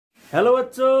Hello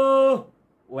bachcho,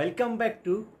 welcome back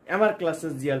to MR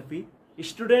Classes GLP.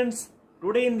 Students,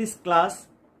 today in this class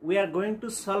we are going to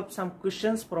solve some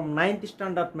questions from 9th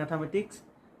standard mathematics,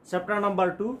 chapter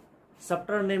number 2.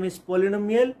 Chapter name is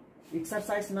Polynomial,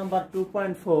 exercise number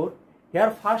 2.4.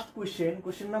 Here first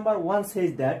question number 1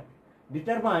 says that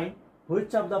determine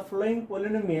which of the following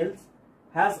polynomials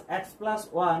has x plus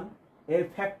 1 a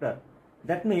factor.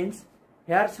 That means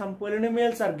here some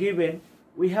polynomials are given.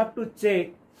 We have to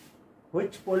check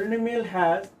which polynomial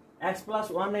has x plus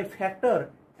 1 a factor,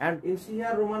 and you see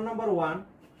here Roman number 1,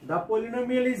 the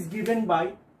polynomial is given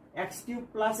by x cube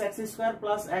plus x square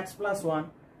plus x plus 1.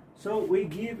 So we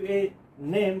give a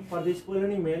name for this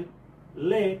polynomial.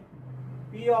 Let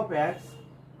p of x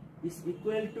is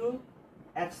equal to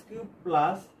x cube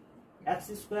plus x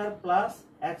square plus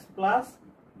x plus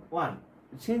 1.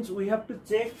 Since we have to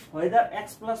check whether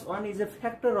x plus 1 is a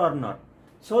factor or not,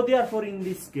 so therefore in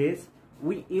this case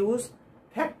we use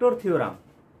factor theorem.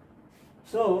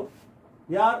 So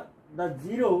here the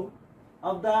 0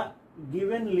 of the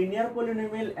given linear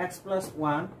polynomial x plus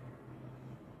 1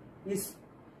 is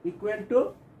equal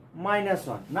to minus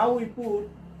 1. Now we put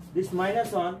this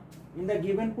minus 1 in the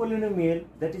given polynomial,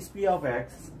 that is p of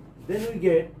x. Then we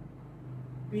get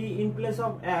p in place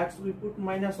of x, we put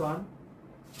minus 1.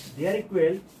 They are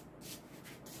equal.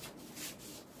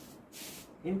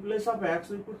 In place of x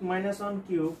we put minus 1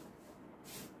 cube.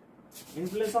 In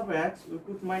place of x we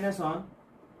put minus 1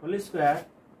 whole square.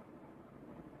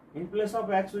 In place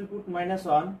of x we put minus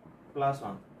 1 plus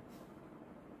 1.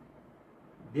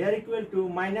 They are equal to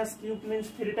minus cube means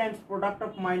 3 times product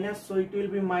of minus, so it will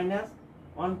be minus.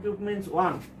 1 cube means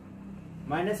 1.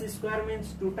 Minus square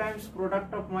means 2 times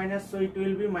product of minus, so it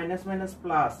will be minus minus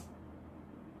plus.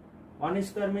 1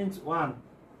 square means 1.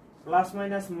 Plus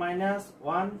minus minus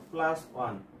 1 plus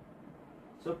 1.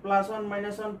 So plus 1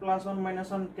 minus 1 plus 1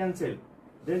 minus 1 cancel.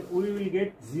 Then we will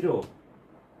get 0.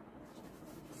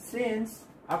 Since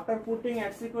after putting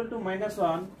x equal to minus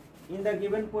 1 in the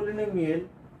given polynomial,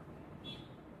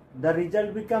 the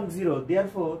result becomes 0.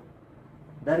 Therefore,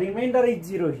 the remainder is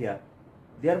 0 here.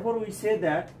 Therefore, we say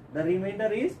that the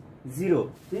remainder is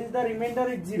 0. Since the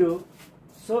remainder is 0,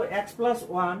 so x plus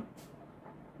 1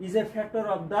 is a factor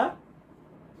of the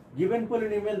given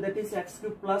polynomial, that is x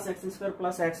cube plus x square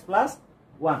plus x plus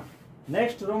 1.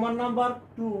 Next, Roman number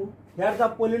 2. Here the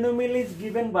polynomial is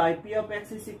given by p of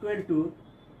x is equal to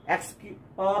x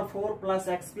power 4 plus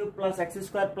x cube plus x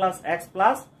square plus x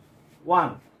plus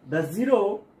 1. The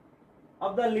 0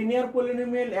 of the linear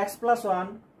polynomial x plus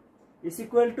 1 is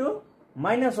equal to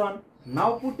minus 1.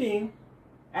 Now putting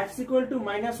x equal to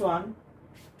minus 1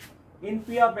 in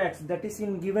p of x, that is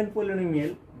in given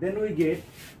polynomial, then we get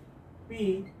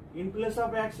p in place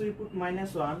of x we put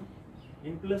minus 1,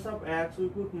 in place of x we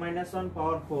put minus 1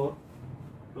 power 4,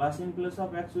 plus in place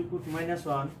of x we put minus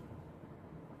 1,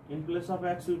 in place of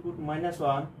x we put minus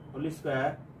 1 whole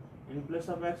square, in place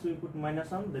of x we put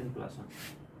minus 1 then plus 1.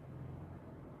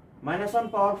 Minus 1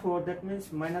 power 4, that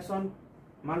means minus 1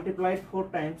 multiplied 4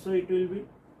 times, so it will be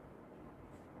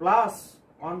plus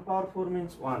 1 power 4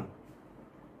 means 1.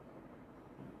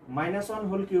 Minus 1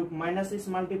 whole cube, minus is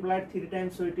multiplied 3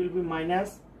 times, so it will be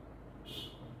minus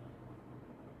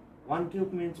 1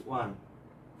 cube means 1.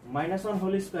 Minus 1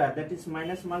 whole square, that is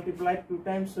minus multiplied 2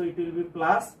 times, so it will be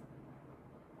plus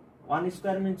 1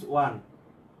 square means 1.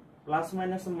 Plus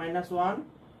minus minus 1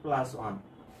 plus 1.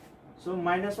 So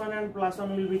minus 1 and plus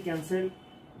 1 will be cancelled.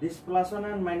 This plus 1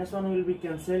 and minus 1 will be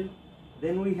cancelled.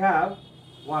 Then we have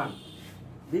 1.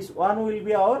 This 1 will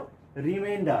be our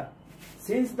remainder.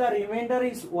 Since the remainder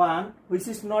is 1, which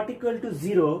is not equal to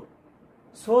 0,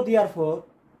 so therefore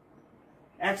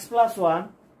x plus 1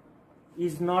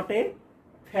 is not a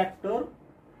factor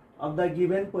of the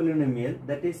given polynomial,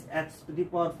 that is x to the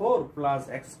power 4 plus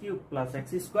x cube plus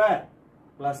x square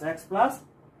plus x plus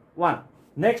 1.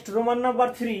 Next, Roman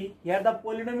number 3. Here the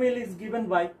polynomial is given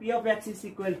by p of x is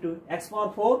equal to x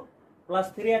power 4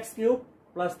 plus 3x cube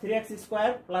plus 3x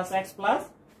square plus x plus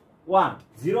 1.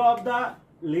 0 of the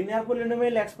linear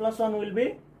polynomial x plus 1 will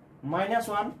be minus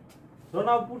 1. So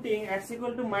now putting x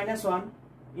equal to minus 1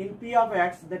 in p of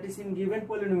x, that is in given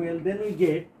polynomial, then we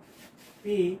get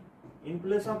p in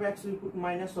place of x we put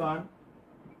minus 1,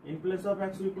 in place of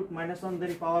x we put minus 1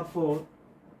 then power 4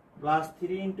 plus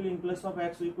 3 into in place of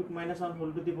x we put minus 1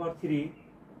 whole to the power 3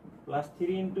 plus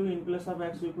 3 into in place of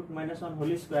x we put minus 1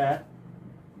 whole square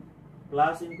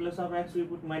plus in place of x we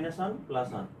put minus 1 plus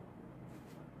 1.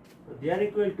 So they are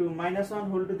equal to minus 1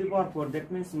 whole to the power 4,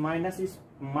 that means minus is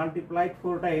multiplied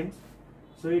 4 times,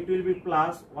 so it will be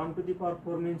plus 1 to the power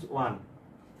 4 means 1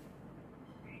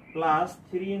 plus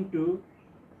 3 into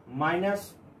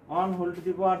minus 1 whole to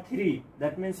the power 3,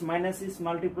 that means minus is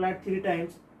multiplied 3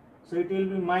 times, so it will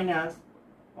be minus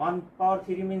 1 power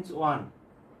 3 means 1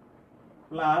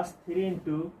 plus 3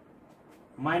 into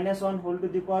minus 1 whole to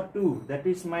the power 2, that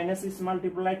is minus is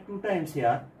multiplied 2 times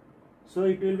here, so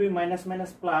it will be minus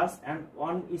minus plus, and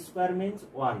 1 square means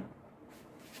 1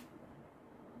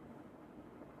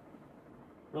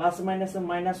 plus minus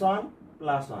minus 1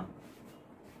 plus 1.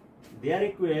 They are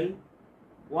equal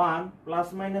 1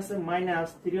 plus minus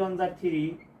minus 3 on the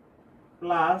 3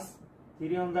 plus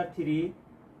 3 on the 3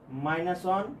 minus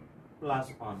 1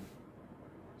 plus 1.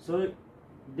 So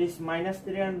this minus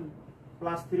 3 and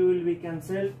plus 3 will be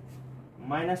cancelled,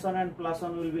 minus 1 and plus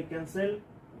 1 will be cancelled,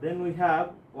 then we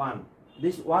have 1.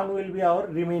 This 1 will be our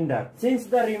remainder. Since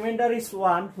the remainder is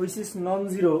 1 which is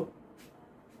non-zero,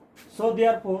 so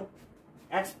therefore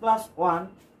x plus 1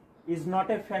 is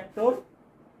not a factor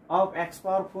of x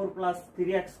power 4 plus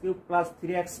 3x cube plus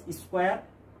 3x square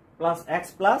plus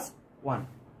x plus 1.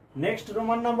 Next,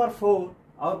 Roman number 4,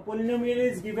 our polynomial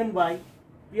is given by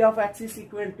p of x is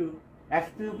equal to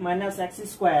x cube minus x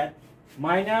square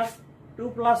minus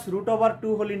 2 plus root over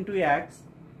 2 whole into x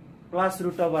plus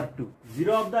root over 2.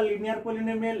 0 of the linear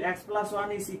polynomial x plus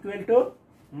 1 is equal to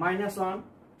minus 1.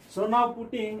 So now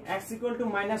putting x equal to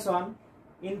minus 1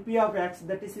 in p of x,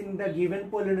 that is in the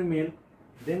given polynomial,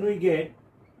 then we get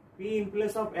p in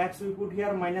place of x we put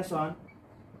here minus 1,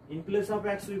 in place of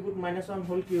x we put minus 1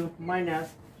 whole cube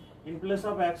minus, in place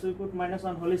of x we put minus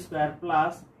 1 whole square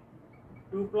plus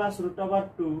 2 plus root over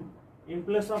 2, in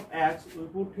place of x we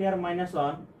put here minus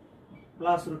 1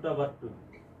 plus root over 2.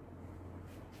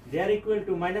 They are equal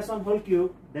to minus 1 whole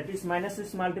cube, that is minus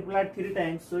is multiplied 3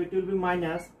 times, so it will be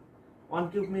minus 1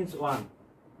 cube means 1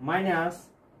 minus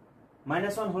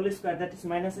minus 1 whole square, that is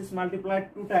minus is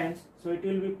multiplied 2 times, so it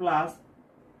will be plus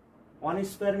 1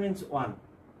 square means 1.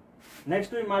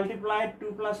 Next we multiply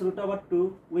 2 plus root over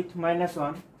 2 with minus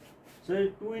 1, so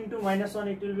 2 into minus 1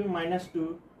 it will be minus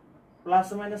 2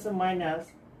 plus minus minus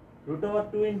root over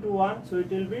 2 into 1, so it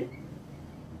will be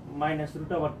minus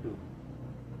root over 2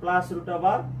 plus root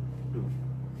over 2.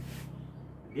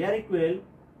 They are equal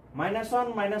minus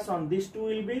 1, this 2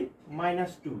 will be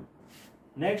minus 2.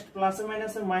 Next, plus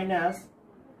minus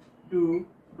 2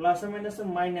 plus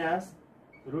minus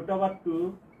root over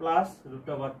 2 plus root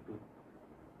over 2.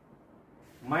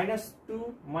 Minus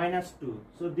 2 minus 2.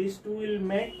 So this 2 will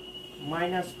make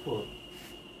minus 4.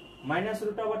 Minus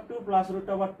root over 2 plus root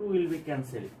over 2 will be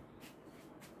cancelled.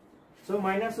 So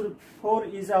minus 4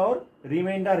 is our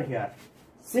remainder here.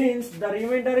 Since the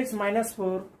remainder is minus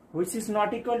 4, which is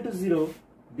not equal to 0,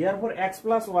 therefore x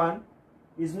plus 1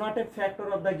 is not a factor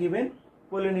of the given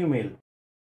polynomial.